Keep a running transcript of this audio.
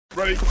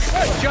Ready?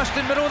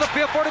 Justin, middle of the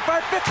field,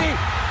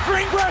 45-50.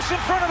 Green grass in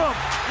front of him,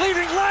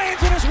 leaving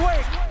Lions in his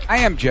wake. I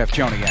am Jeff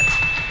Joniak.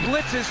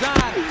 Blitz is on.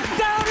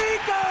 Down he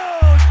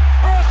goes!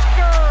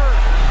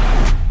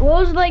 Husker! What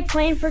was it like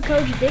playing for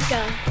Coach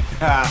Ditka?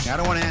 I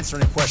don't want to answer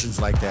any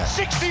questions like that.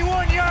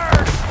 61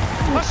 yards!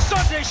 A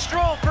Sunday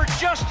stroll for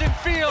Justin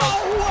Fields.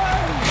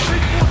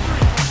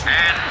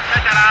 And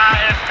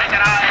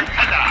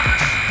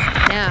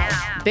Now,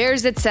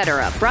 Bears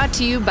Etc., brought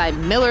to you by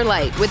Miller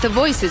Lite with the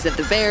voices of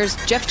the Bears,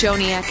 Jeff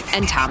Joniak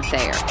and Tom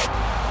Thayer.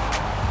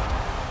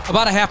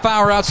 About a half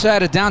hour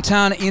outside of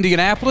downtown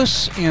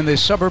Indianapolis in the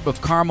suburb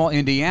of Carmel,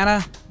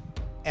 Indiana,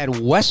 at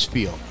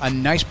Westfield, a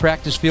nice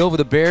practice field for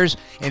the Bears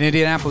and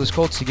Indianapolis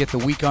Colts to get the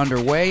week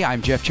underway.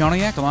 I'm Jeff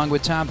Joniak, along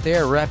with Tom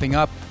Thayer, wrapping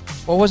up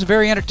what was a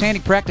very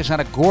entertaining practice on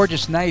a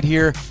gorgeous night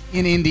here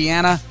in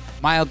Indiana.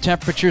 Mild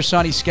temperature,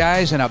 sunny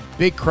skies, and a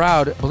big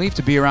crowd, believed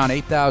to be around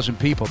 8,000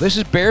 people. This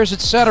is Bears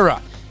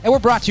Etc., and we're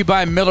brought to you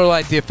by Miller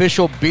Lite, the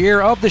official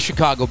beer of the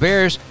Chicago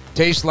Bears.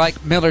 Tastes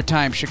like Miller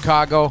Time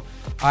Chicago.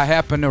 I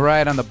happened to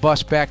ride on the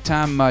bus back.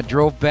 Tom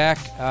drove back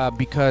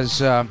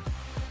because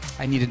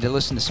I needed to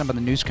listen to some of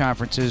the news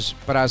conferences,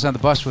 but I was on the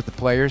bus with the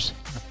players,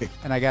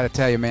 and I got to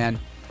tell you, man,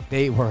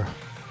 they were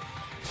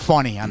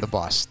funny on the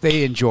bus.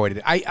 They enjoyed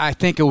it. I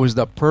think it was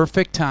the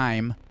perfect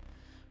time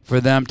for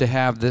them to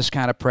have this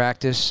kind of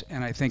practice,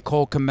 and I think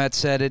Cole Kmet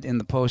said it in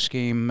the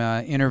post-game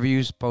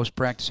interviews,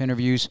 post-practice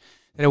interviews,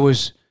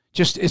 that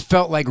it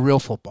felt like real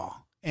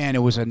football, and it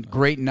was a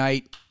great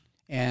night,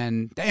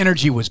 and the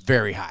energy was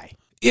very high.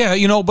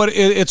 Yeah, but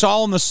it's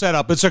all in the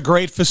setup. It's a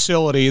great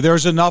facility.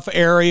 There's enough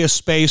area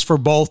space for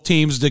both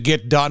teams to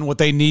get done what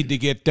they need to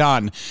get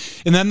done.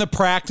 And then the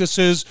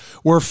practices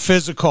were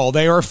physical.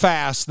 They were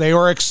fast. They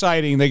were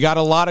exciting. They got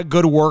a lot of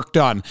good work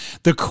done.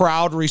 The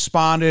crowd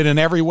responded in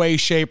every way,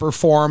 shape, or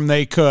form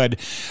they could.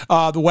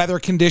 The weather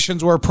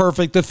conditions were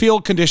perfect. The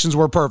field conditions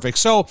were perfect.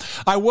 So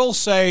I will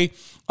say,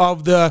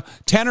 of the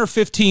 10 or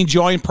 15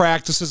 joint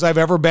practices I've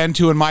ever been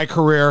to in my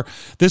career,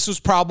 this was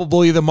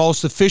probably the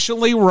most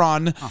efficiently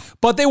run,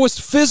 but there was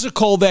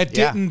physical that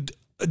didn't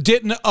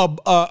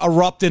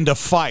erupt into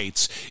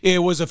fights.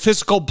 It was a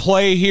physical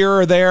play here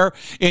or there,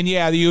 and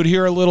you'd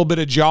hear a little bit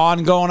of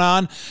jawing going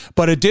on,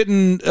 but it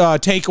didn't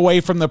take away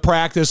from the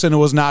practice, and it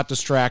was not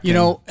distracting.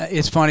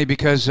 It's funny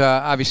because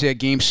obviously a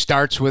game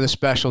starts with a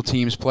special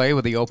teams play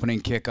with the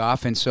opening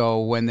kickoff, and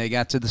so when they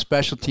got to the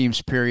special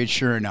teams period,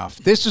 sure enough,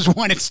 this is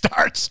when it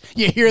starts.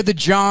 You hear the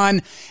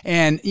John,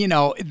 and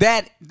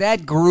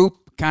that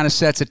group kind of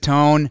sets a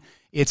tone.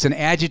 It's an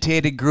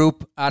agitated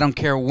group. I don't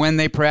care when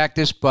they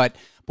practice, but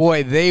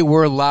boy, they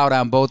were loud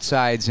on both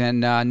sides,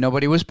 and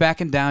nobody was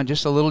backing down,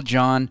 just a little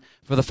John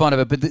for the fun of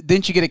it. But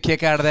didn't you get a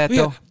kick out of that,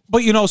 though?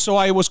 But, so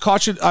I was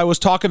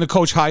talking to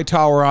Coach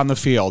Hightower on the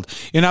field,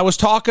 and I was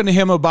talking to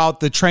him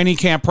about the training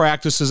camp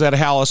practices at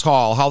Hallis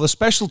Hall, how the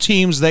special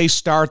teams, they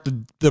start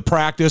the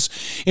practice,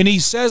 and he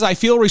says, I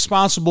feel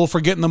responsible for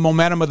getting the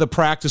momentum of the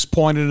practice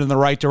pointed in the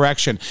right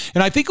direction.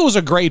 And I think it was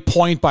a great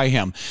point by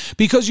him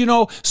because,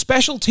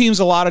 special teams,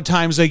 a lot of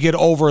times they get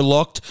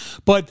overlooked,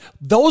 but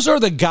those are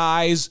the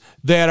guys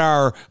that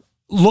are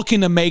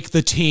looking to make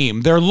the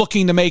team. They're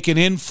looking to make an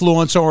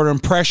influence or an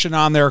impression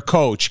on their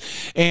coach.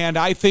 And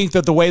I think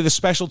that the way the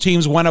special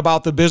teams went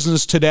about the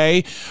business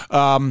today,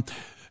 the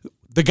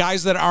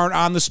guys that aren't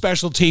on the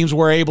special teams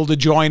were able to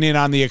join in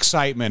on the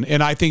excitement.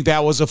 And I think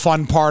that was a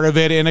fun part of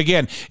it. And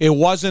again, it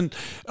wasn't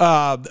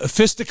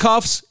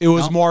fisticuffs. It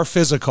was more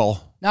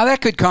physical. Now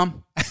that could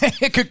come.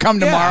 It could come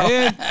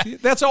tomorrow.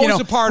 That's always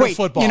a part of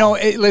football.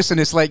 Listen,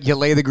 it's like you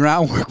lay the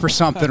groundwork for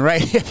something,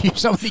 right? If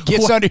somebody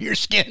gets under your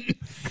skin,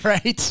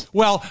 right?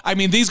 Well,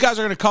 these guys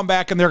are going to come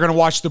back and they're going to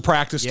watch the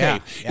practice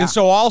tape. Yeah. And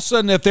so all of a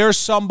sudden, if there's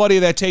somebody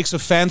that takes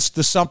offense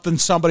to something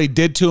somebody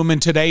did to him in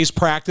today's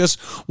practice,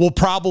 we'll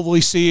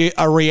probably see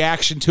a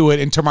reaction to it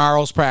in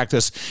tomorrow's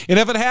practice. And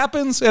if it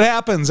happens, it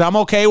happens. I'm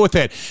okay with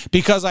it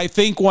because I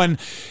think when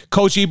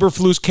Coach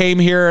Eberflus came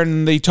here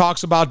and he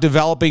talks about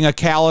developing a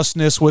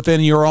callousness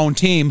within your own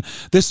team,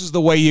 this is the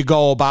way you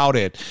go about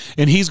it.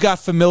 And he's got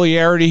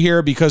familiarity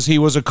here because he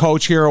was a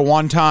coach here at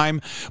one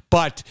time,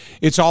 but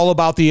it's all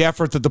about the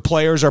effort that the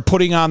players are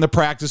putting on the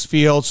practice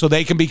field so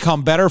they can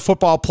become better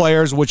football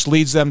players, which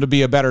leads them to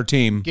be a better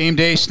team. Game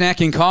day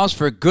snacking calls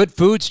for Good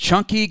Foods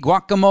Chunky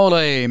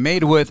Guacamole,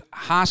 made with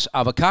Hass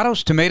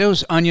avocados,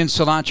 tomatoes, onions,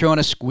 cilantro, and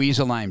a squeeze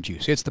of lime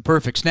juice. It's the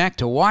perfect snack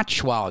to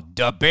watch while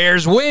the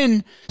Bears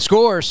win.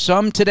 Score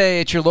some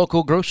today at your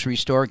local grocery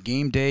store.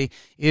 Game day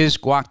is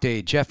Guac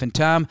Day. Jeff and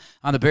Tom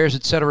on the Bears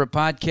Etc.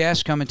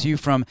 podcast, coming to you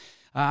from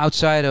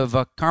outside of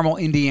Carmel,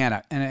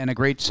 Indiana, and a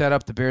great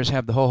setup. The Bears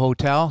have the whole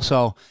hotel,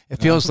 so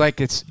it feels like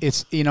it's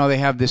they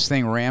have this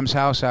thing, Rams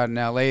House, out in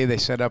L.A. They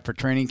set up for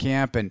training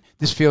camp, and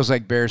this feels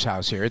like Bears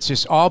House here. It's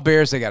just all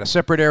Bears. They got a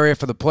separate area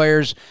for the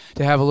players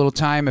to have a little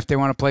time if they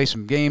want to play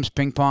some games,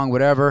 ping pong,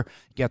 whatever.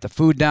 You got the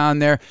food down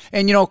there.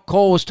 And,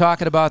 Cole was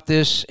talking about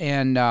this,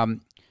 and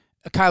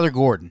Kyler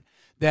Gordon,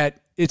 that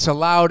it's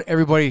allowed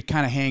everybody to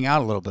kind of hang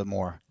out a little bit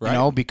more,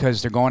 right?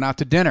 Because they're going out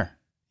to dinner.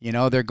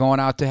 They're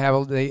going out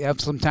to they have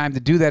some time to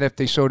do that if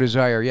they so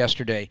desire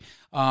yesterday.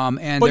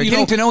 And they're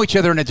getting to know each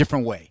other in a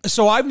different way.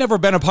 So I've never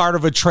been a part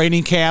of a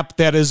training camp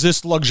that is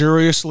this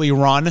luxuriously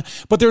run,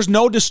 but there's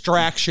no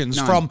distractions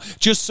from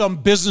just some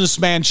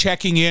businessman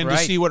checking in to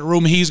see what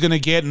room he's going to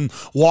get and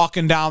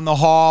walking down the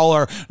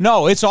hall.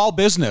 No, it's all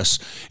business.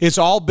 It's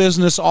all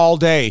business all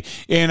day.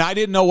 And I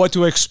didn't know what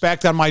to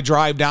expect on my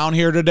drive down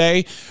here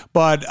today,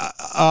 but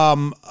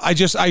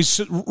I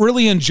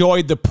really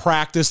enjoyed the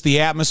practice, the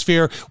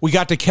atmosphere. We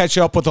got to catch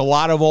up with a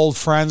lot of old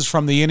friends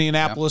from the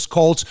Indianapolis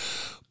Colts.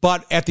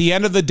 But at the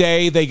end of the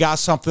day, they got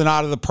something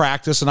out of the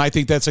practice, and I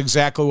think that's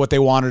exactly what they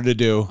wanted to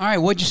do. All right,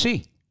 what'd you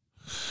see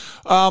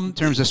in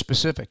terms of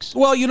specifics?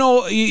 Well,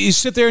 you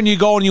sit there and you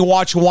go and you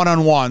watch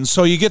one-on-one.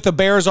 So you get the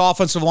Bears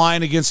offensive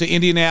line against the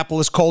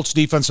Indianapolis Colts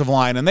defensive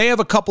line, and they have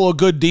a couple of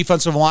good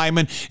defensive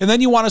linemen, and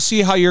then you want to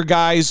see how your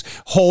guys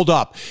hold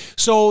up.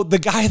 So the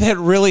guy that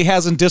really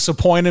hasn't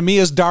disappointed me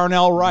is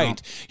Darnell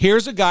Wright. No.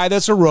 Here's a guy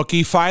that's a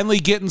rookie, finally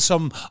getting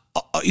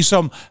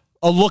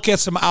a look at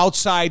some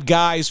outside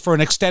guys for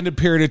an extended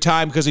period of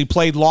time because he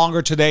played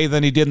longer today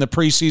than he did in the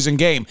preseason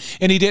game,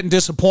 and he didn't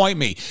disappoint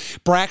me.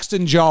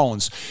 Braxton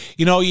Jones,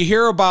 you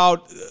hear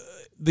about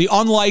the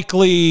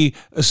unlikely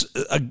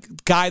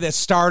guy that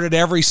started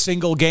every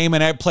single game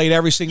and played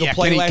every single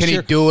play last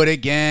year. Can he do it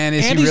again?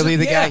 Is he really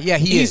the guy? Yeah,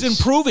 he's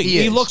improving.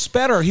 He looks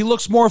better. He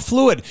looks more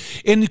fluid.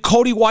 And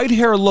Cody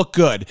Whitehair looked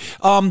good.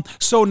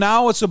 So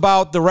now it's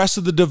about the rest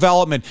of the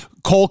development.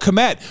 Cole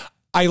Kmet.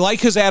 I like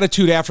his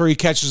attitude after he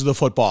catches the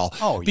football.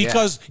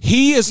 Because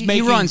he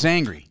runs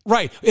angry.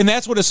 Right. And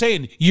that's what it's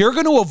saying. You're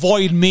going to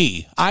avoid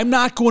me. I'm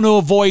not going to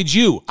avoid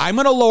you. I'm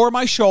going to lower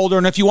my shoulder,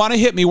 and if you want to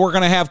hit me, we're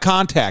going to have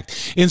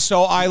contact. And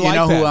so I like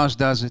that. You know who else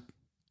does it?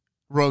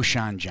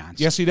 Roschon Johnson.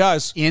 Yes, he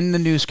does. In the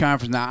news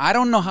conference. Now, I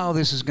don't know how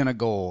this is going to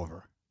go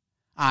over,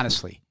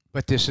 honestly,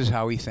 but this is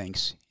how he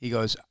thinks. He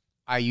goes,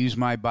 I use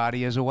my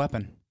body as a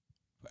weapon.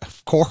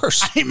 Of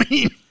course. I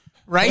mean...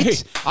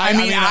 Right?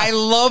 I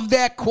love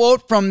that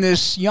quote from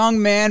this young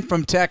man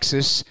from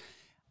Texas.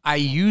 I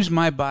use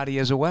my body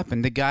as a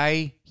weapon. The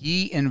guy,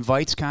 he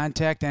invites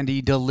contact and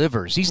he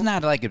delivers. He's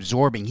not like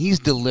absorbing. He's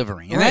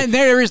delivering. And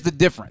there is the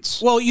difference.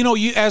 Well,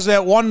 as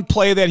that one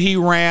play that he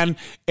ran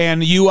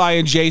and I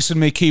and Jason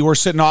McKee were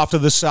sitting off to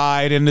the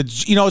side. And,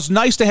 it's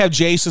nice to have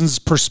Jason's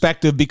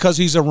perspective because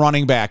he's a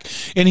running back.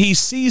 And he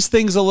sees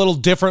things a little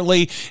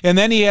differently. And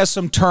then he has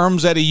some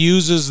terms that he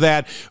uses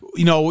that,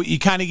 you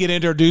kind of get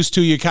introduced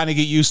to, you kind of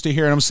get used to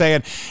hearing him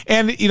saying.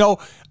 And,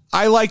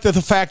 I like the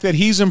fact that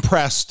he's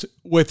impressed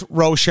with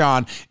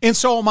Roschon, and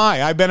so am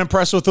I. I've been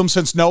impressed with him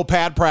since no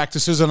pad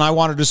practices, and I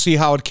wanted to see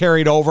how it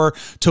carried over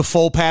to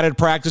full padded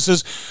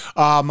practices.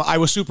 I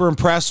was super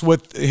impressed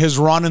with his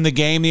run in the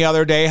game the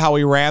other day, how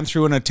he ran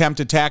through an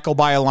attempted tackle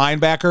by a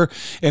linebacker,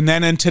 and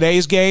then in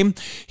today's game,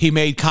 he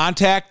made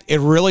contact. It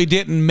really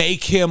didn't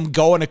make him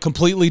go in a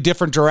completely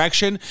different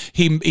direction.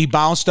 He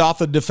bounced off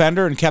the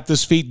defender and kept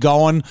his feet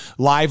going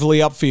lively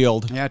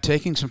upfield. Yeah,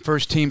 taking some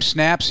first-team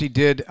snaps he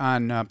did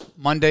on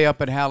Monday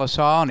up at Hallis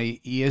Hall, and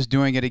he is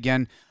doing it again.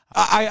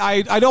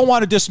 I don't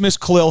want to dismiss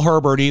Khalil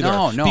Herbert either.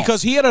 No.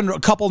 Because he had a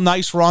couple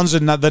nice runs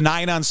in the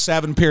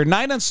 9-on-7 period.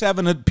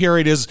 9-on-7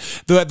 period is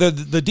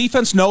the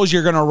defense knows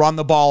you're going to run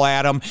the ball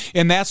at him,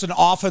 and that's an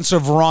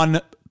offensive run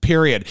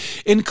period.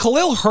 In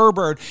Khalil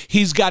Herbert,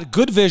 he's got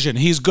good vision.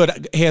 He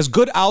has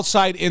good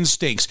outside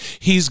instincts.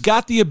 He's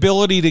got the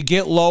ability to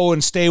get low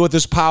and stay with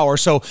his power.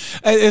 So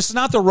it's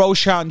not the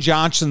Roschon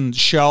Johnson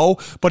show,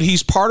 but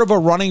he's part of a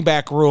running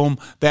back room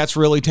that's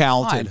really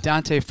talented.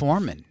 Dante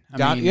Foreman.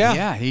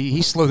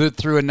 He slithered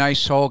through a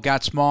nice hole,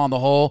 got small in the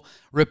hole,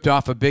 ripped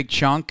off a big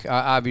chunk.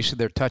 Obviously,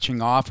 they're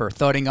touching off or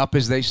thudding up,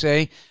 as they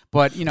say.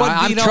 But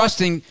I'm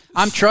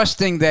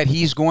trusting that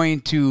he's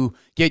going to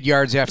get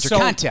yards after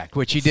contact,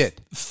 which he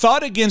did.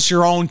 Thud against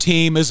your own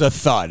team is a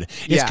thud.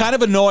 It's kind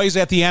of a noise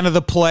at the end of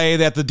the play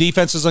that the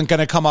defense isn't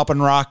going to come up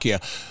and rock you.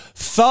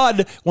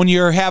 Thud, when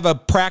you have a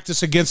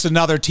practice against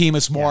another team,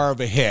 it's more of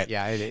a hit.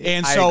 Yeah, I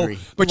agree.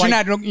 But you're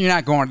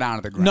not going down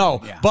to the ground.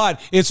 No,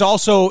 but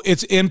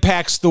it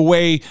impacts the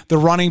way the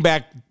running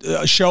back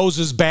shows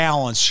his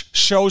balance,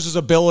 shows his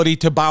ability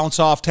to bounce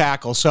off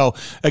tackle. So,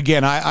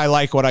 again, I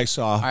like what I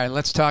saw. All right,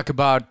 let's talk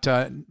about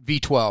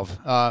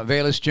V12.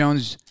 Velus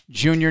Jones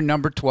Jr.,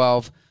 number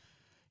 12.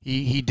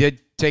 He did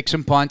take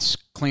some punts,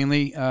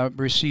 cleanly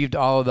received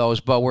all of those,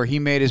 but where he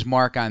made his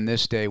mark on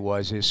this day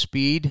was his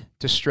speed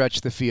to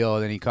stretch the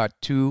field, and he caught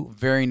two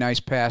very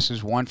nice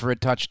passes, one for a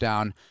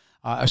touchdown,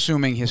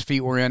 assuming his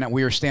feet were in.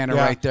 We were standing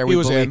right there. He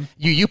was in.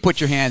 You put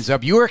your hands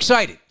up. You were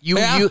excited. You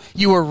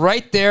were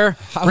right there,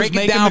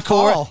 breaking down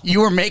for it.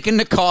 You were making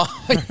the call.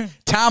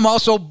 Tom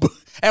also,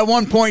 at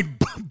one point,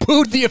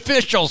 booed the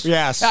officials.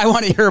 Yes. I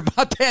want to hear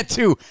about that,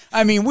 too.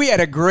 I mean, we had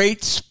a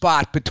great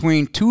spot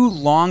between two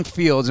long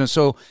fields, and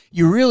so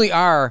you really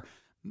are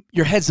 –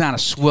 your head's on a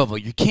swivel.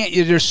 You can't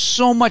 – there's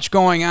so much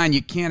going on,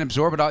 you can't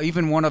absorb it all.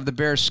 Even one of the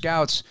Bears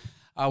scouts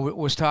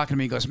was talking to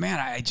me. He goes,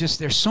 man,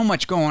 there's so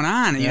much going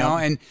on, you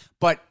know.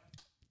 But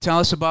tell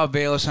us about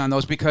Velus on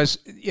those, because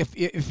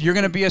if you're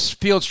going to be a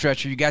field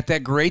stretcher, you got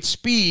that great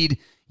speed,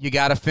 you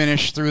got to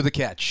finish through the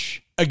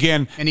catch.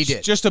 Again, and he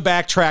did. Just to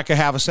backtrack a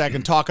half a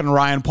second, talking to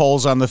Ryan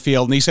Poles on the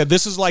field, and he said,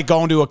 this is like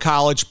going to a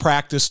college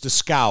practice to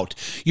scout.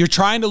 You're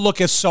trying to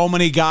look at so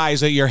many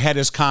guys that your head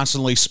is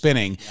constantly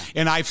spinning. Yeah.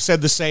 And I've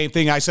said the same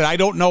thing. I said, I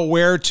don't know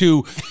where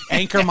to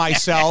anchor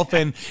myself.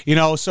 And,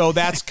 so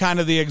that's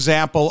kind of the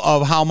example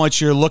of how much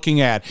you're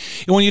looking at.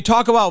 And when you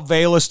talk about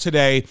Velus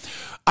today,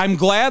 I'm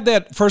glad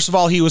that, first of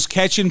all, he was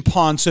catching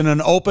punts in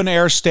an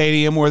open-air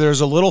stadium where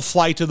there's a little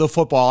flight to the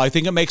football. I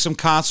think it makes him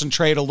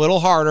concentrate a little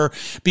harder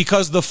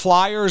because the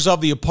flyers of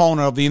the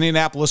opponent, of the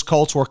Indianapolis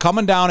Colts, were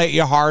coming down at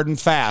you hard and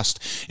fast.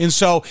 And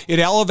so it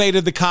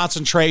elevated the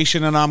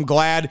concentration, and I'm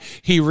glad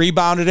he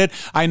rebounded it.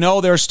 I know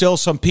there's still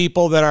some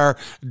people that are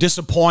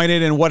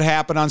disappointed in what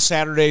happened on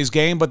Saturday's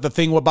game, but the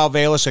thing about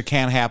Velus, it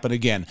can't happen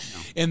again.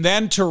 No. And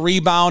then to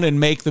rebound and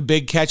make the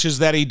big catches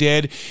that he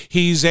did,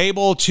 he's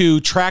able to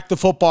track the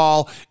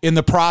football in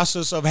the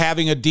process of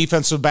having a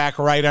defensive back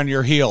right on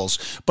your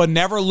heels, but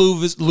never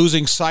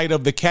losing sight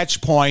of the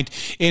catch point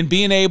and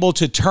being able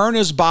to turn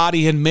his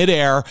body in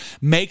midair,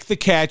 make the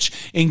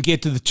catch, and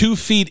get to the 2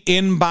 feet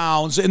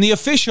inbounds. And the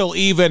official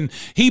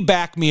he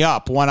backed me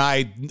up when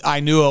I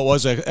knew it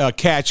was a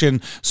catch.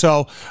 And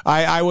so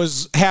I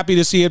was happy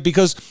to see it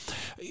because,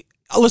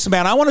 listen,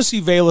 man, I want to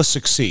see Velus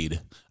succeed.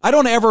 I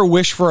don't ever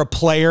wish for a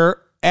player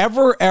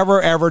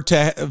ever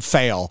to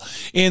fail.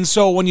 And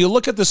so when you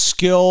look at the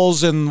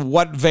skills and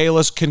what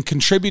Velus can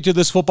contribute to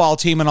this football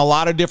team in a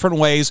lot of different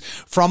ways,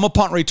 from a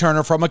punt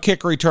returner, from a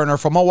kick returner,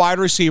 from a wide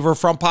receiver,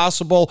 from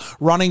possible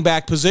running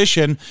back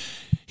position,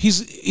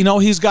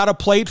 he's got a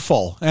plate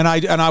full, and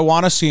I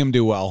want to see him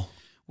do well.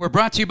 We're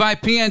brought to you by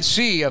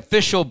PNC,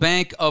 official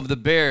bank of the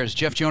Bears.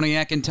 Jeff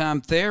Joniak and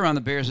Tom Thayer on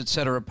the Bears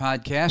Etc.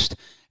 podcast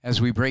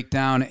as we break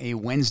down a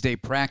Wednesday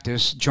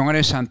practice. Join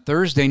us on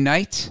Thursday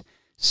night,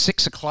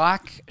 6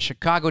 o'clock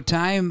Chicago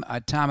time.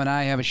 Tom and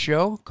I have a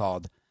show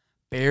called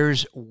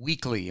Bears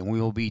Weekly, and we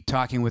will be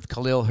talking with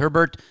Khalil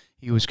Herbert.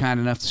 He was kind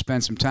enough to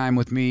spend some time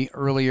with me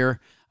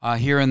earlier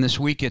here in this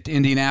week at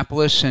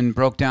Indianapolis and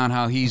broke down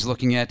how he's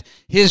looking at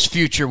his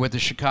future with the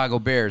Chicago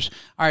Bears.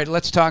 All right,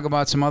 let's talk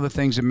about some other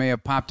things that may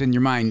have popped in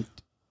your mind.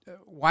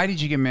 Why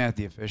did you get mad at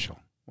the official?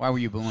 Why were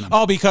you booing him?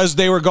 Oh, because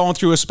they were going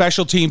through a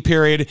special team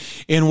period.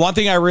 And one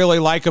thing I really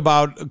like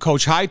about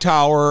Coach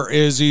Hightower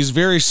is he's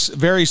very,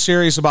 very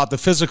serious about the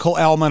physical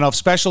element of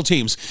special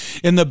teams.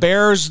 And the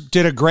Bears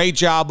did a great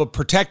job of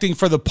protecting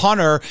for the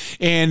punter,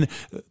 and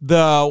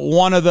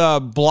one of the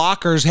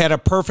blockers had a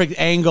perfect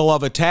angle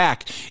of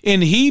attack,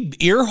 and he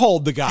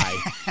ear-holed the guy.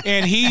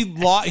 And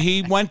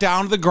he went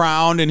down to the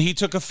ground, and he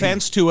took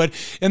offense to it.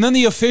 And then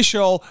the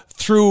official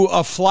threw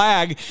a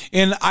flag,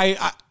 and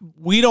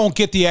we don't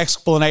get the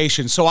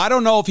explanation. So I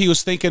don't know if he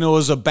was thinking it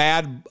was a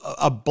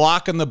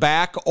block in the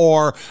back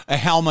or a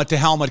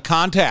helmet-to-helmet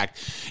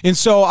contact. And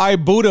so I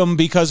booed him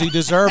because he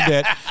deserved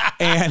it.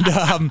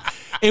 And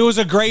it was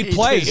a great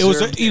play. It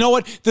was, you know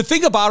what? The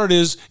thing about it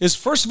is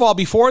first of all,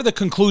 before the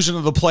conclusion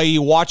of the play,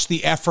 you watch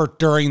the effort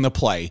during the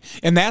play.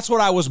 And that's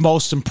what I was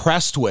most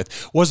impressed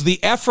with, was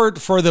the effort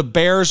for the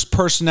Bears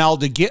personnel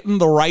to get in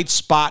the right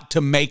spot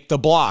to make the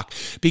block.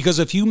 Because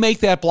if you make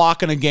that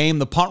block in a game,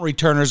 the punt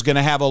returner is going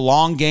to have a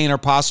long gain or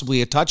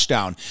possibly a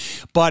touchdown.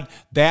 But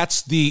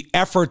that's the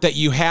effort that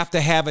you have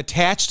to have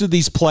attached to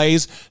these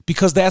plays,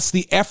 because that's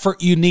the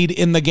effort you need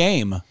in the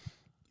game.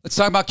 Let's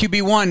talk about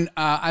QB1.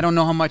 I don't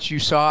know how much you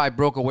saw. I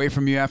broke away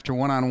from you after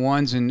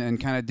one-on-ones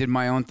and kind of did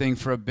my own thing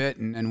for a bit,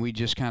 and we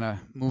just kind of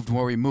moved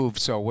where we moved.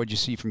 So what did you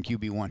see from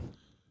QB1?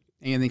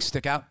 Anything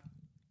stick out?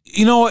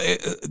 You know,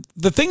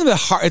 the thing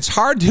it's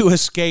hard to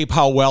escape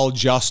how well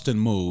Justin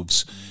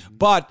moves.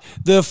 But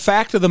the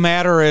fact of the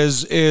matter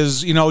is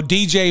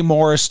DJ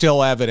Moore is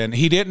still evident.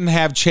 He didn't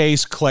have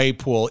Chase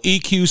Claypool.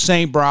 EQ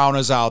St. Brown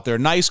is out there.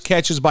 Nice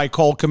catches by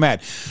Cole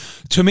Kmet.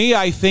 To me,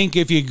 I think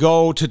if you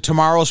go to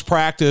tomorrow's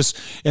practice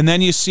and then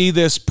you see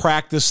this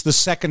practice the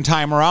second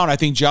time around, I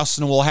think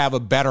Justin will have a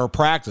better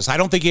practice. I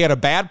don't think he had a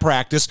bad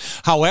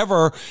practice.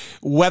 However,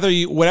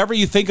 whatever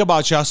you think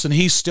about Justin,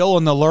 he's still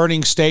in the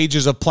learning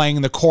stages of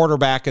playing the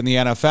quarterback in the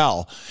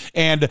NFL.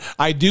 And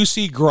I do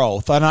see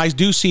growth and I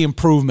do see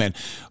improvement.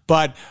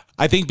 But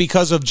I think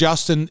because of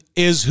Justin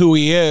is who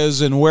he is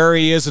and where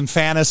he is in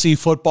fantasy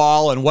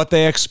football and what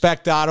they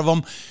expect out of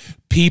him,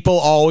 people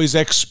always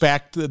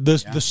expect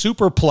the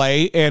super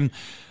play, and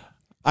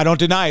I don't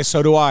deny it.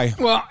 So do I.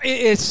 Well,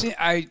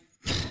 I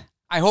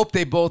hope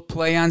they both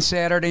play on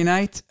Saturday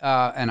night,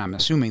 and I'm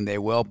assuming they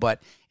will. But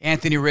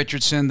Anthony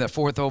Richardson, the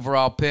 4th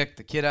overall pick,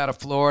 the kid out of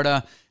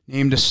Florida,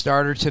 named a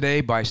starter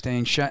today by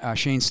Shane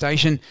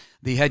Steichen,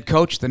 the head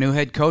coach, the new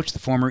head coach, the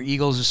former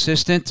Eagles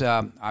assistant.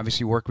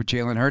 Obviously worked with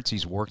Jalen Hurts.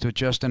 He's worked with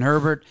Justin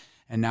Herbert.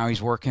 And now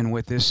he's working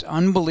with this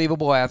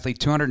unbelievable athlete,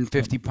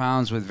 250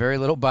 pounds with very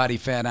little body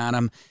fat on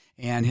him.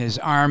 And his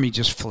arm, he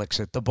just flicks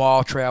it. The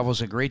ball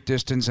travels a great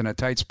distance in a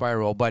tight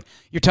spiral. But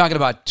you're talking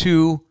about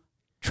two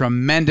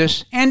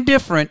tremendous and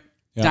different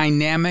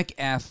dynamic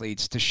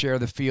athletes to share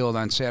the field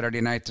on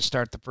Saturday night to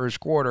start the first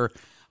quarter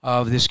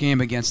of this game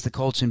against the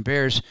Colts and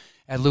Bears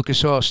at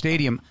Lucas Oil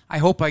Stadium. I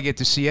hope I get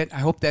to see it. I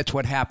hope that's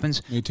what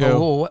happens. Me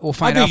too. We'll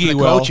find out from the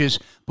coaches.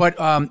 But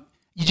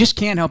you just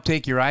can't help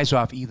take your eyes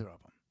off either of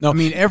them. No. I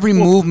mean, every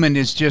movement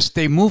is just,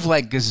 they move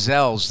like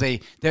gazelles.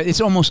 It's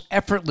almost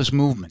effortless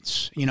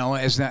movements,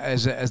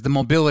 as the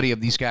mobility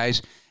of these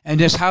guys and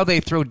just how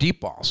they throw deep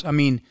balls. I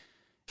mean,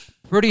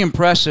 pretty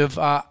impressive.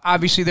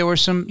 Obviously, there were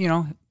some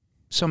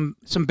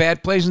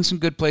bad plays and some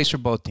good plays for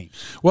both teams.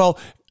 Well,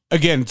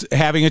 again,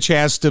 having a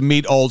chance to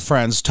meet old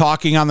friends,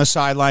 talking on the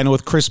sideline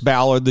with Chris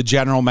Ballard, the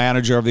general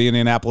manager of the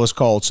Indianapolis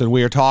Colts, and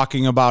we are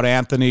talking about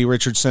Anthony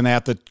Richardson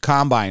at the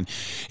Combine.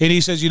 And he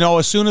says,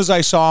 as soon as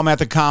I saw him at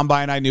the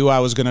Combine, I knew I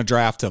was going to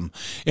draft him.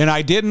 And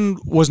I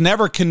was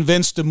never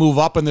convinced to move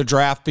up in the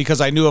draft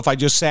because I knew if I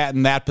just sat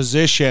in that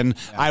position,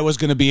 I was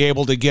going to be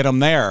able to get him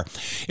there.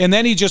 And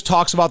then he just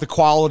talks about the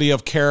quality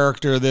of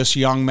character this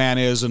young man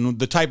is and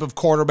the type of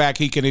quarterback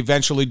he can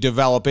eventually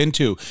develop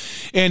into.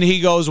 And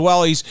he goes,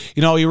 well, he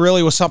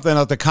really was something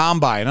at the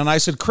Combine. And I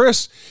said,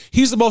 Chris,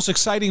 he's the most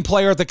exciting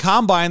player at the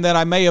Combine that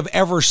I may have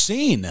ever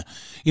seen,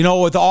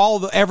 with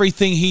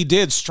everything he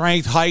did,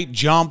 strength, height,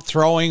 jump,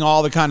 throwing,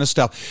 all the kind of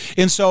stuff.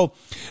 And so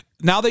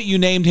now that you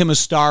named him a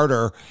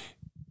starter,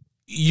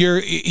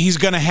 he's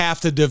going to have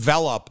to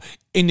develop.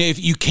 And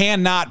if you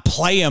cannot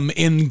play him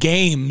in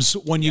games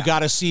when you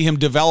got to see him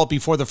develop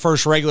before the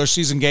first regular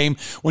season game,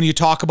 when you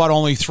talk about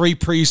only 3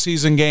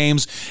 preseason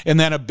games and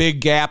then a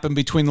big gap in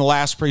between the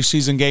last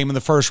preseason game and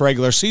the first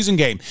regular season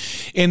game.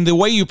 And the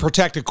way you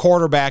protect a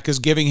quarterback is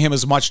giving him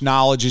as much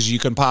knowledge as you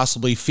can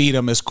possibly feed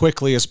him as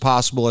quickly as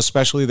possible,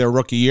 especially their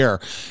rookie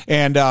year.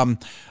 And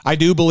I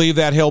do believe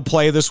that he'll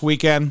play this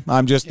weekend.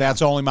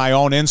 That's only my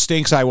own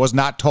instincts. I was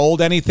not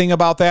told anything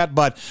about that,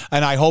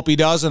 and I hope he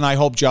does, and I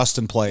hope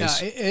Justin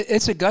plays.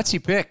 It's a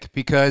gutsy pick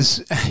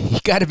because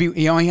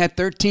he only had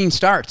 13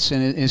 starts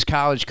in his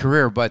college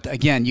career, but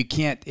again, you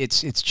can't.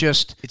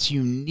 It's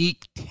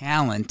unique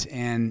talent,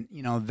 and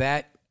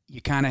that you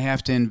kind of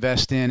have to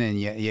invest in,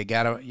 and you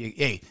gotta.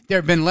 Hey, there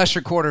have been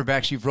lesser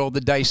quarterbacks you've rolled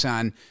the dice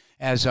on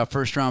as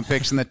first-round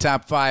picks in the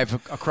top 5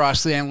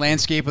 across the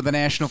landscape of the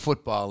National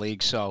Football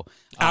League. So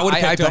I would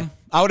have picked him.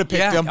 I would have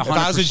picked him. 100%. If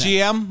I was a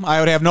GM,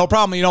 I would have no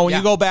problem. When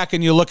you go back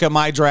and you look at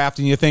my draft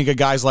and you think of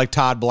guys like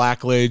Todd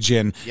Blackledge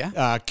and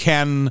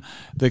Ken,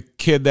 the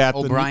kid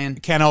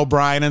Ken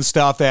O'Brien and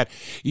stuff, that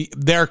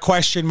they're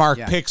question mark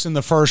picks in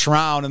the first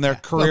round and their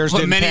careers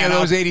didn't many pan of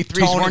those out.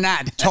 83s were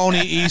not.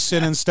 Tony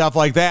Eason and stuff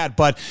like that.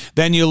 But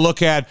then you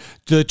look at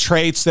the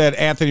traits that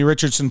Anthony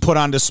Richardson put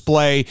on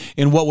display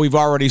in what we've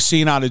already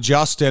seen out of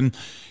Justin.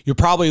 You're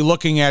probably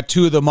looking at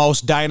 2 of the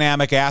most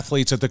dynamic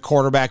athletes at the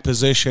quarterback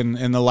position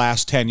in the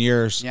last 10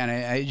 years. Yeah,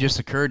 and it just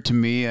occurred to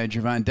me,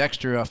 Javon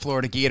Dexter, a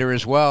Florida Gator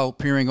as well,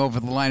 peering over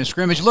the line of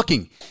scrimmage,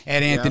 looking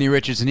at Anthony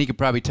Richardson. He could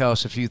probably tell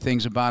us a few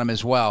things about him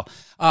as well.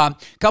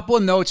 Couple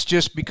of notes,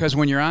 just because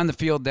when you're on the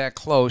field that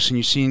close and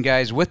you're seeing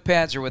guys with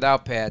pads or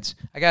without pads,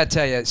 I got to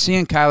tell you,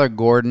 seeing Kyler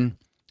Gordon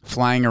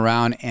flying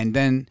around and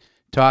then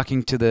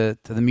talking to the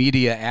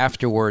media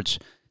afterwards,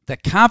 the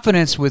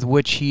confidence with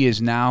which he is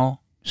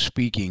now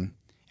speaking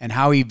and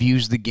how he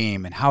views the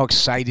game and how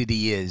excited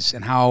he is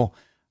and how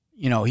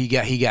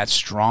he got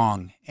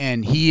strong,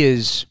 and he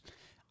is.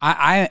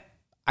 I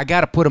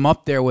got to put him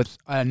up there with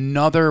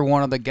another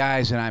one of the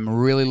guys that I'm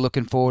really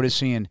looking forward to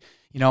seeing.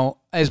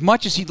 As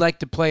much as he'd like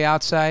to play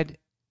outside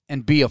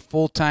and be a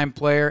full-time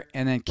player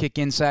and then kick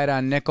inside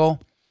on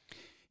nickel,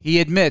 he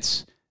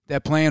admits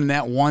that playing in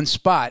that one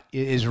spot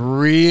is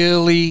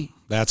really.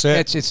 That's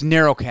it. It's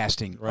narrow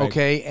casting, right.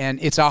 Okay? And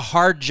it's a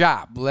hard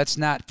job. Let's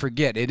not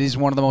forget. It is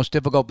one of the most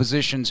difficult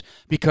positions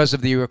because of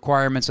the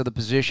requirements of the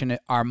position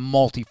are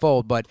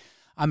multifold. But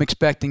I'm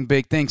expecting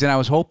big things. And I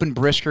was hoping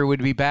Brisker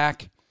would be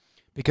back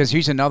because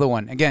he's another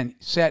one. Again,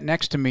 sat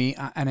next to me,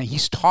 and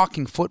he's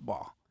talking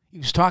football. He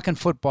was talking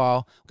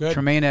football with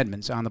Tremaine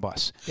Edmonds on the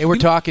bus. They were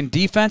talking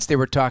defense. They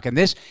were talking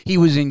this. He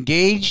was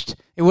engaged.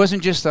 It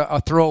wasn't just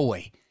a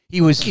throwaway. He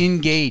was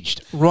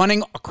engaged,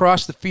 running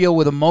across the field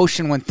with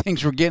emotion when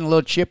things were getting a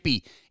little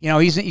chippy.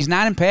 He's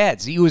not in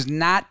pads. He was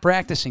not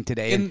practicing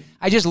today. And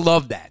I just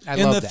love that.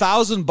 In the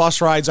 1,000 bus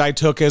rides I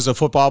took as a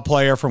football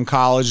player from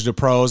college to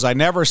pros, I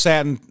never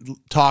sat and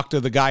talked to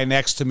the guy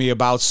next to me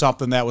about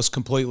something that was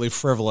completely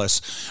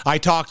frivolous. I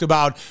talked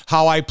about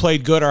how I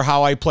played good or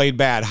how I played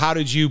bad. How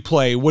did you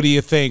play? What do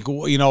you think?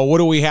 What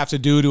do we have to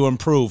do to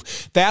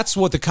improve? That's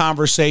what the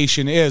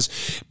conversation is.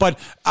 But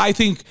I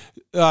think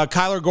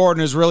Kyler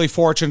Gordon is really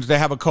fortunate to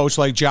have a coach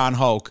like John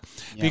Hoke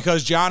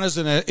because John is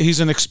he's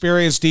an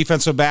experienced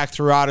defensive back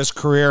throughout his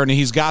career, and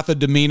he's got the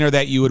demeanor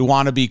that you would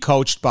want to be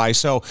coached by.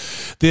 So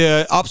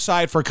the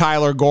upside for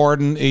Kyler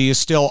Gordon is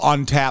still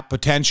untapped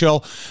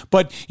potential,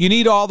 but you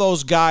need all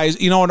those guys.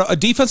 A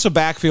defensive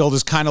backfield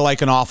is kind of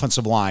like an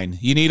offensive line.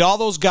 You need all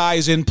those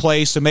guys in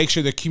place to make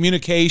sure the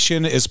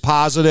communication is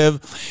positive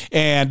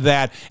and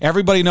that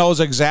everybody knows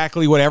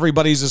exactly what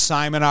everybody's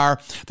assignment are.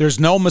 There's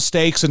no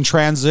mistakes in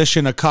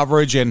transition of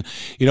coverage. And,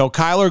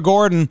 Kyler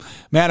Gordon,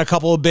 man, a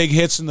couple of big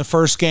hits in the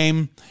first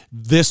game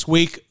this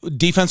week.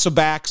 Defensive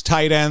backs,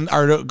 tight tight end,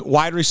 or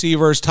wide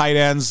receivers, tight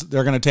ends,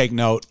 they're going to take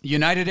note.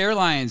 United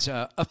Airlines,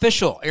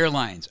 official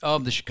airlines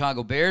of the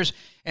Chicago Bears,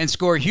 and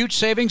score huge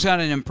savings on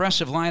an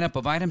impressive lineup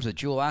of items at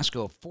Jewel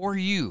Osco for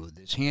you.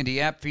 This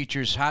handy app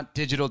features hot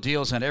digital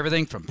deals on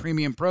everything from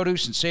premium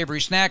produce and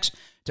savory snacks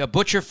to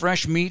butcher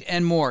fresh meat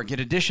and more. Get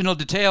additional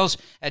details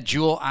at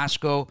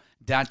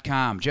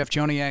jewelosco.com. Jeff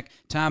Joniak,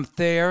 Tom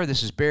Thayer,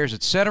 this is Bears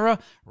Etc.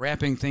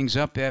 Wrapping things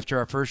up after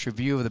our first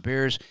review of the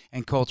Bears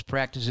and Colts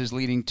practices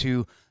leading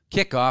to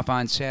kickoff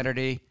on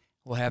Saturday.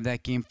 We'll have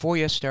that game for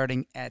you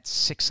starting at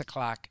 6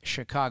 o'clock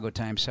Chicago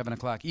time, 7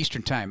 o'clock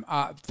Eastern time.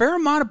 Fair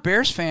amount of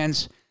Bears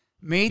fans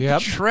made the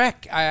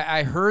trek.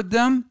 I heard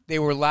them. They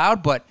were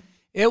loud, but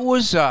it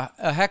was a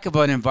heck of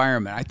an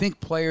environment. I think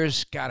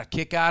players got a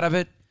kick out of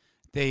it.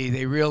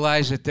 They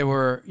realized that there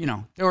were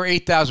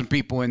 8,000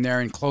 people in there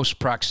in close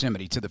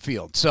proximity to the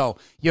field. So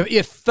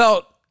it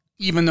felt,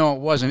 even though it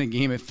wasn't a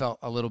game, it felt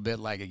a little bit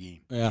like a game.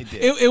 Yeah.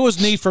 It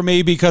was neat for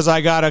me because I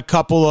got a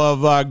couple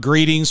of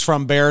greetings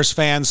from Bears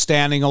fans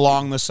standing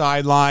along the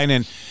sideline,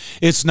 and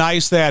it's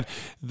nice that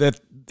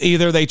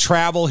either they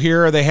travel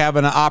here or they have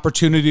an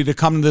opportunity to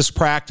come to this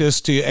practice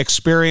to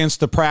experience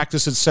the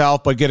practice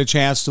itself, but get a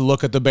chance to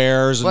look at the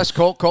Bears. Plus,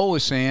 Cole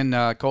was saying,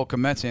 Cole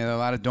Komet saying a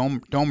lot of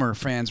Domer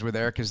fans were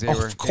there because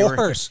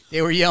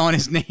they were yelling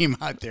his name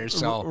out there.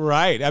 So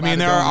right, I mean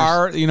there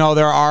are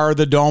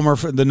the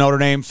Domer, the Notre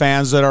Dame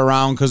fans that are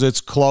around because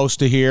it's close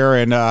to here,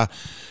 and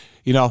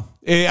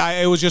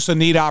it was just a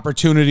neat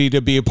opportunity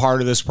to be a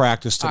part of this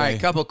practice today. All right,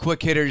 a couple of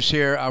quick hitters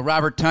here.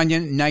 Robert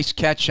Tonyan, nice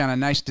catch on a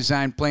nice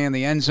design play in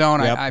the end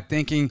zone. Yep. I'm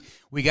thinking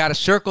we got to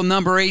circle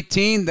number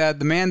 18, the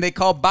man they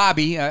call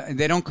Bobby.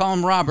 They don't call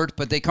him Robert,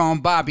 but they call him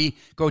Bobby,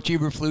 Coach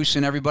Eberflus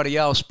and everybody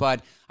else.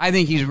 But I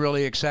think he's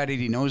really excited.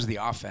 He knows the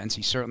offense.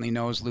 He certainly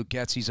knows Luke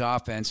Getsy's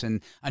offense,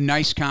 and a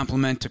nice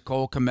compliment to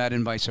Cole Komet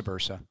and vice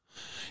versa.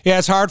 Yeah,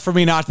 it's hard for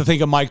me not to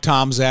think of Mike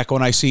Tomczak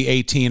when I see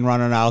 18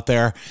 running out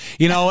there.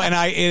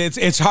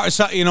 It's hard.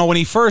 So, when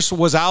he first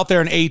was out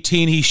there in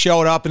 18, he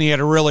showed up and he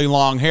had a really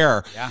long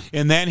hair. Yeah.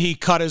 And then he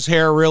cut his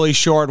hair really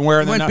short and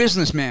wearing went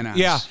businessman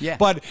on us. Yeah.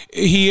 But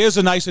he is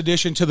a nice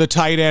addition to the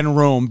tight end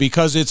room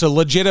because it's a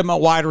legitimate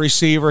wide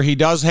receiver. He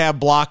does have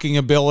blocking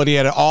ability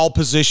at all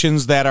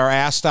positions that are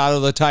asked out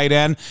of the tight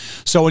end.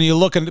 So when you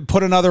look and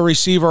put another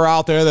receiver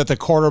out there that the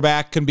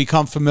quarterback can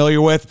become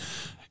familiar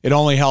with, it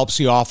only helps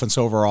the offense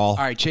overall. All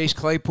right, Chase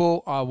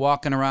Claypool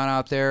walking around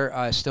out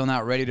there, still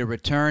not ready to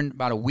return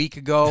about a week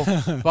ago.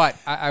 But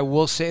I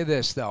will say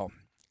this, though.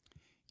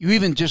 You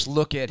even just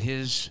look at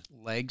his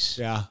legs.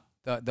 Yeah.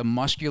 The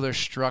muscular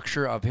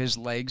structure of his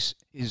legs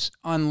is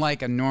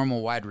unlike a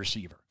normal wide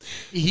receiver.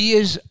 He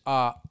is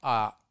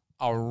a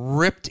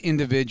ripped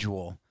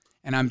individual,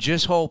 and I'm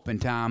just hoping,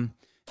 Tom,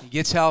 he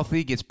gets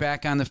healthy, gets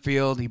back on the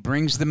field, he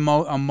brings the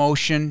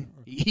emotion.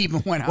 He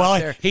even went out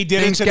there. He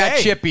did Things it today. got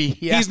chippy.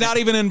 Yeah. He's not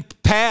even in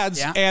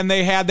pads, and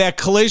they had that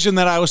collision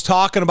that I was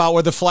talking about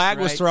where the flag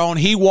was thrown.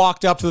 He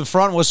walked up to the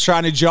front, was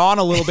trying to jaw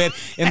a little bit,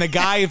 and the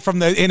guy from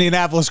the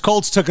Indianapolis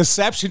Colts took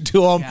exception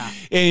to him. Yeah.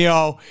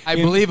 And, I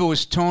believe it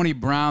was Tony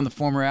Brown, the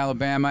former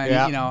Alabama.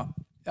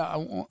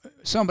 And,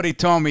 somebody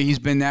told me he's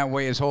been that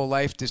way his whole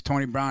life. This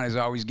Tony Brown is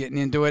always getting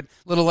into it.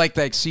 A little like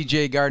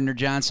C.J.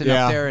 Gardner-Johnson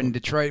up there in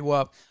Detroit.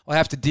 Well, we'll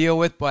have to deal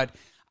with, but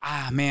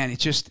man,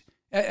 it's just.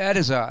 That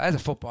is a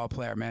football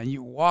player, man.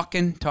 You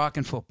walking,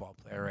 talking football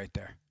player right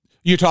there.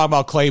 You're talking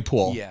about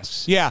Claypool.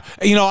 Yes. Yeah.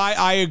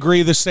 I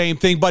agree the same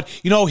thing. But,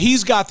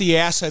 he's got the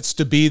assets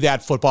to be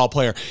that football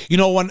player.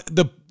 When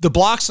the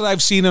blocks that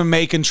I've seen him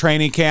make in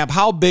training camp,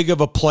 how big of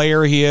a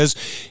player he is.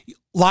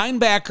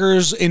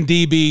 Linebackers and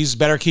DBs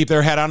better keep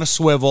their head on a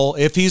swivel.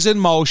 If he's in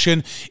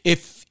motion,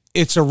 if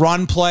it's a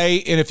run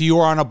play, and if you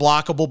are on a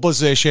blockable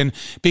position,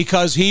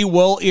 because he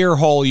will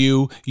earhole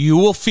you, you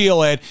will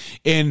feel it,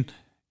 and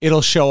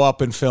it'll show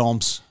up in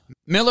films.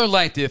 Miller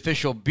Lite, the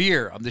official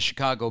beer of the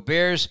Chicago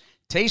Bears.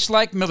 Tastes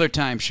like Miller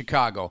Time,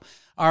 Chicago.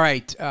 All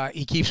right,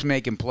 he keeps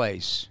making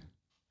plays.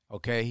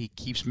 Okay, he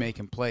keeps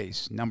making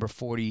plays. Number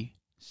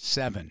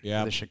 47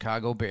 for the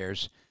Chicago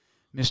Bears.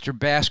 Mr.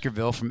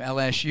 Baskerville from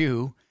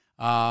LSU.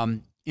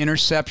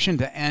 Interception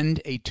to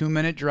end a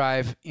 2-minute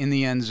drive in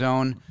the end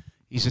zone.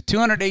 He's a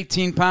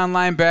 218-pound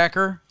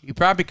linebacker. He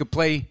probably could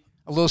play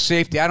a little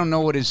safety. I don't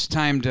know what his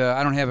timed.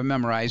 I don't have it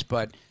memorized,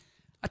 but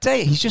I tell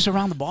you, he's just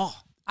around the ball.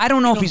 I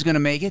don't know if he's going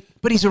to make it,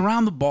 but he's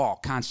around the ball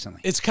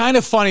constantly. It's kind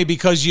of funny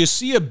because you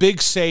see a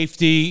big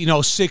safety,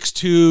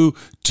 6'2",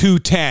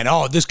 210.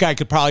 Oh, this guy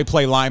could probably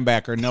play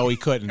linebacker. No, he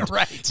couldn't.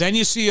 Right. Then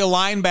you see a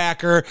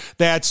linebacker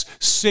that's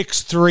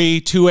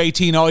 6'3",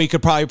 218. Oh, he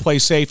could probably play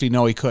safety.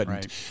 No, he couldn't.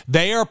 Right.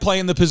 They are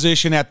playing the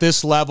position at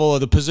this level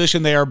of the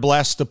position they are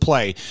blessed to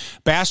play.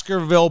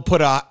 Baskerville put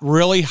a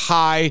really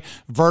high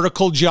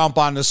vertical jump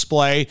on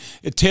display.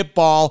 A tip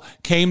ball,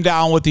 came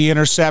down with the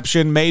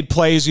interception, made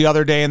plays the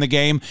other day in the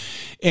game.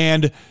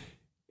 And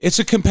It's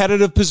a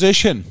competitive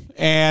position,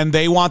 and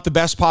they want the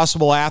best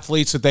possible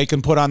athletes that they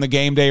can put on the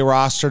game day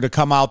roster to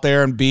come out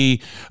there and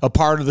be a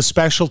part of the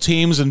special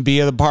teams and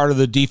be a part of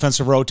the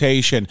defensive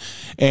rotation.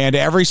 And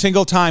every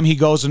single time he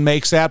goes and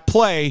makes that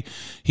play,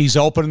 he's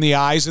opening the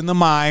eyes and the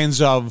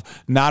minds of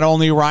not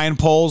only Ryan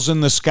Poles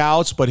and the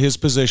scouts, but his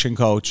position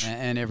coach.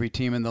 And every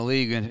team in the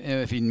league,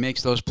 if he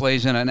makes those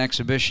plays in an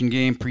exhibition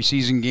game,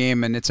 preseason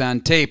game, and it's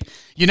on tape.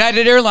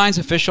 United Airlines,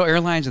 official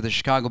airlines of the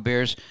Chicago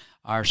Bears,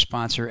 our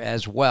sponsor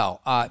as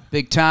well.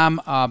 Big Tom,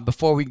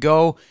 before we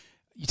go,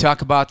 you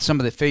talk about some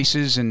of the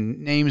faces and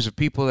names of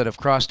people that have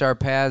crossed our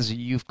paths.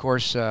 You, of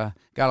course, got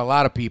a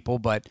lot of people,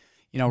 but,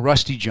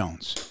 Rusty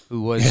Jones,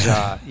 who was,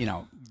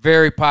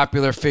 very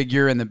popular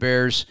figure in the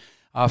Bears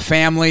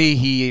family.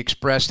 He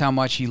expressed how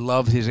much he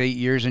loved his 8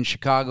 years in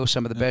Chicago,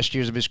 some of the best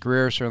years of his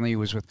career. Certainly he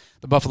was with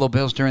the Buffalo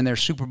Bills during their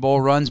Super Bowl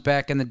runs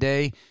back in the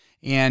day,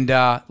 and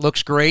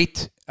looks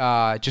great.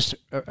 Just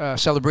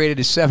celebrated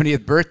his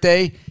 70th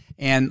birthday.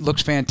 And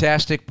looks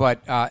fantastic,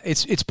 but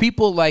it's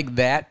people like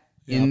that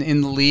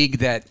in the league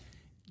that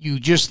you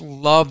just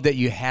love that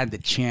you had the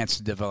chance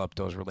to develop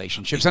those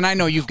relationships. And I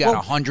know you've got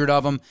 100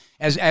 of them,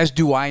 as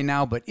do I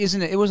now. But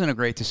it wasn't it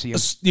great to see him?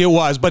 It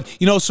was, but so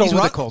He's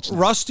with the Colts now.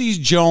 Rusty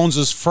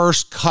Jones's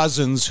first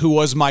cousins, who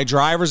was my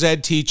driver's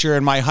ed teacher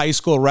and my high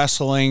school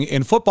wrestling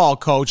and football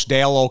coach,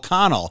 Dale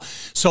O'Connell.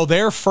 So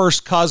they're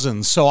first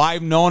cousins. So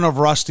I've known of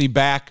Rusty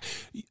back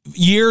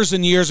years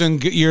and years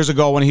and years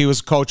ago when he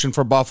was coaching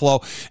for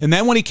Buffalo. And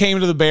then when he came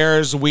to the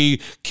Bears, we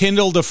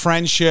kindled a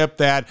friendship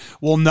that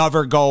will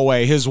never go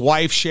away. His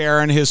wife,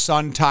 Sharon, his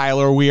son,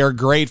 Tyler, we are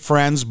great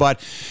friends,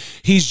 but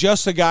he's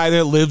just a guy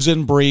that lives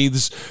and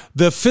breathes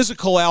the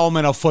physical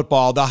element of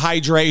football, the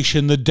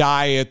hydration, the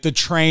diet, the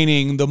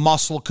training, the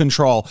muscle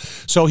control.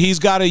 So he's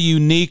got a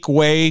unique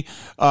way,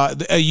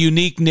 a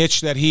unique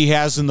niche that he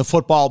has in the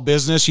football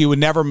business. You would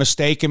never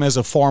mistake him as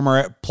a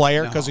former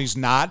player because he's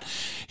not.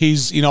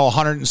 He's,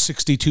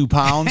 162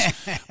 pounds.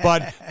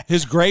 But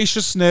his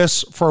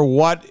graciousness for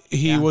what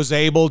he was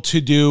able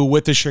to do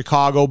with the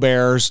Chicago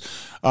Bears,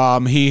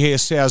 he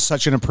has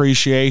such an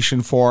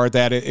appreciation for it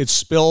that it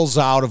spills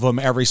out of him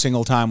every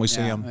single time we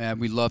see him. Yeah,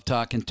 we love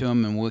talking to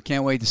him, and we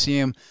can't wait to see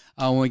him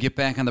when we get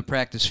back on the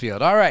practice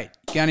field. All right,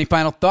 got any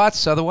final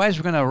thoughts? Otherwise,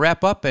 we're going to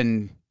wrap up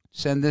and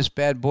send this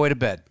bad boy to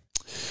bed.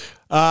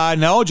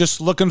 No,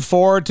 just looking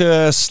forward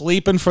to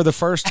sleeping for the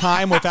first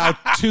time without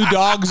two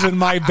dogs in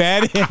my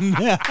bed.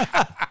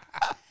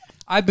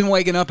 I've been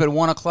waking up at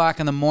 1 o'clock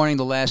in the morning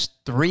the last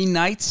 3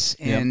 nights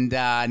and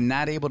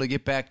not able to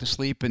get back to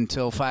sleep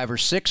until 5 or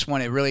 6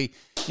 when it really,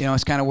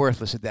 it's kind of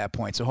worthless at that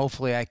point. So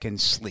hopefully I can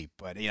sleep.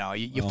 But,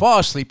 you fall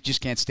asleep, you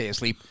just can't stay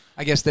asleep.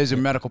 I guess those are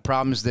medical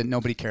problems that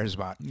nobody cares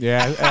about.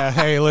 Yeah.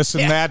 Hey,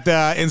 listen,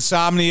 that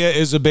insomnia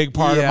is a big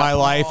part of my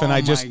life, and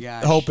I just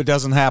hope it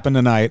doesn't happen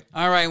tonight.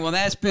 All right. Well,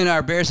 that's been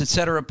our Bears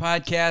Etc.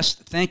 podcast.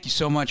 Thank you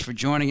so much for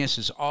joining us.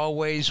 As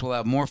always, we'll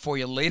have more for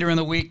you later in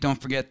the week. Don't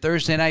forget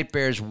Thursday night,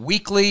 Bears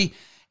Weekly,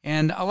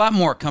 and a lot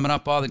more coming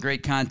up, all the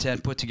great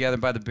content put together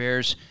by the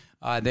Bears.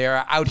 They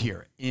are out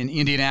here in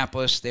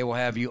Indianapolis. They will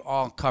have you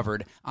all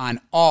covered on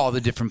all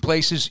the different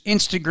places.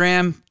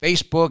 Instagram,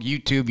 Facebook,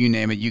 YouTube, you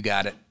name it, you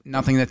got it.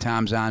 Nothing that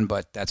Tom's on,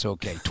 but that's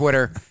okay.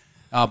 Twitter,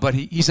 but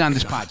he's on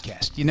this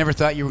podcast. You never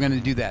thought you were going to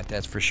do that,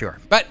 that's for sure.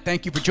 But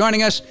thank you for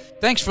joining us.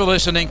 Thanks for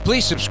listening.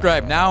 Please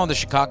subscribe now on the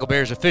Chicago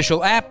Bears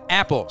official app,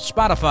 Apple,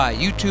 Spotify,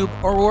 YouTube,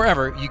 or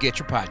wherever you get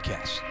your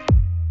podcasts.